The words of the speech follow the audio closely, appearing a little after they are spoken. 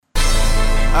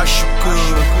Acho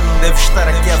que deve estar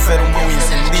aqui a ver o mal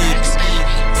entendido.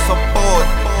 Só pode.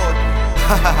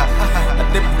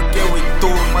 Até porque eu e tu,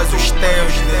 mas os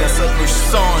teus, direção dos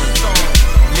sonhos.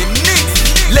 Linix.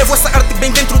 Levo essa arte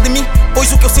bem dentro de mim, pois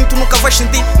o que eu sinto nunca vais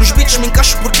sentir. Nos beats me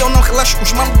encaixo porque eu não relaxo,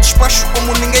 os manos despacho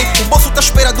como ninguém. O bolso tá à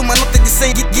espera de uma nota de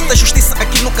 100. Guita justiça,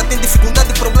 aqui nunca tem dificuldade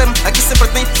e problema. Aqui sempre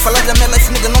tem, falar da minha life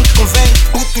nigga não te convém.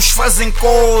 Putos fazem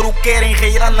coro, querem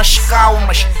reirar nas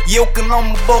calmas. E eu que não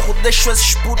me borro, deixo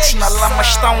esses putos na lama.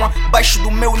 Estão abaixo do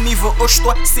meu nível, eu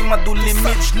estou acima do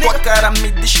limite. Tua cara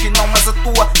me diz que não, mas a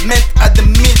tua mente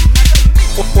admite.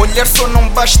 Olhar só não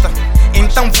basta,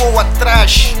 então vou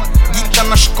atrás. Guita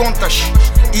nas contas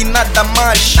e nada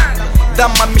mais.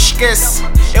 Dama me esquece,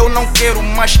 eu não quero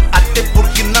mais. Até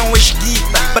porque não és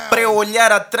guita para eu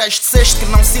olhar atrás. Disseste que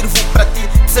não sirvo para ti,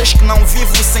 disseste que não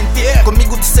vivo sem ti.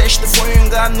 Comigo disseste foi um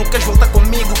engano, queres voltar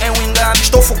comigo é um engano.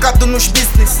 Estou focado nos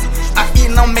business, aí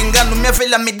não me engano. Minha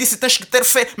velha me disse tens que ter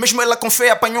fé, mesmo ela com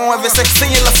fé apanhou um AVC.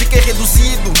 Sem ela fiquei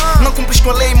reduzido, não cumpris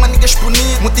com a lei, manigas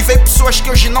punido. Motivei pessoas que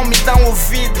hoje não me dão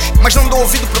ouvidos, mas não dou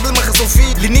ouvido, problema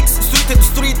resolvido. Linix, street é do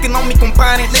street e não me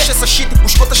comparem. Deixa essa shit,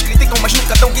 os cotas criticam mas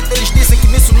nunca dão guita. Eles dizem que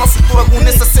nisso não futuro algum.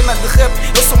 Nessa cena de rap,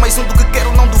 eu sou mais um do que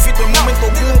quero, não duvido em momento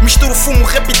algum. Misturo fumo,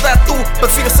 rap e tatu,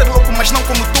 prefiro ser louco mas não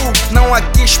como tu. Não há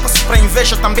aqui espaço para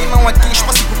inveja, também não há aqui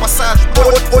espaço pro passado.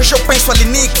 Hoje eu penso a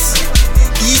Linix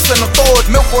e isso é notório.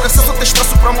 Meu coração só tem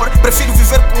espaço para amor. Prefiro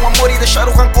viver com amor e deixar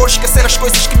o rancor, esquecer as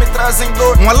coisas que me trazem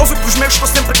dor. Um alô pros meus, estou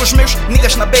sempre com os meus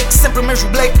niggas na back, sempre o mesmo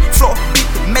black. Flow, beat,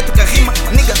 métrica, rima,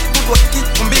 nigga, tudo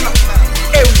aqui combina.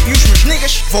 Eu e os meus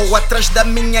niggas, vou atrás da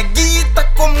minha guita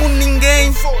como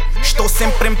ninguém. Estou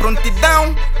sempre em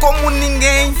prontidão como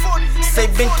ninguém. Sei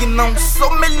bem que não sou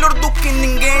melhor do que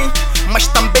ninguém, mas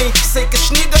também sei que as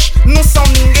niggas não são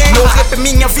ninguém. Meu rap é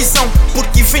minha visão,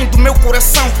 porque vem do meu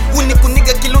coração. Único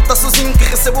nigga que luta sozinho, que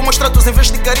recebeu meus tratos em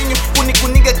vez de carinho. Único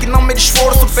nigga que não mede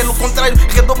esforço, pelo contrário,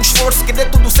 redobro esforço. Que dê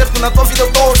tudo certo na tua vida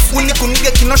eu torço. Único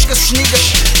nigga que não esquece os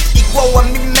niggas, igual a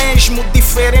mim mesmo,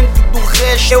 diferente do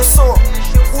resto. Eu sou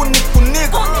único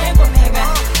nigga.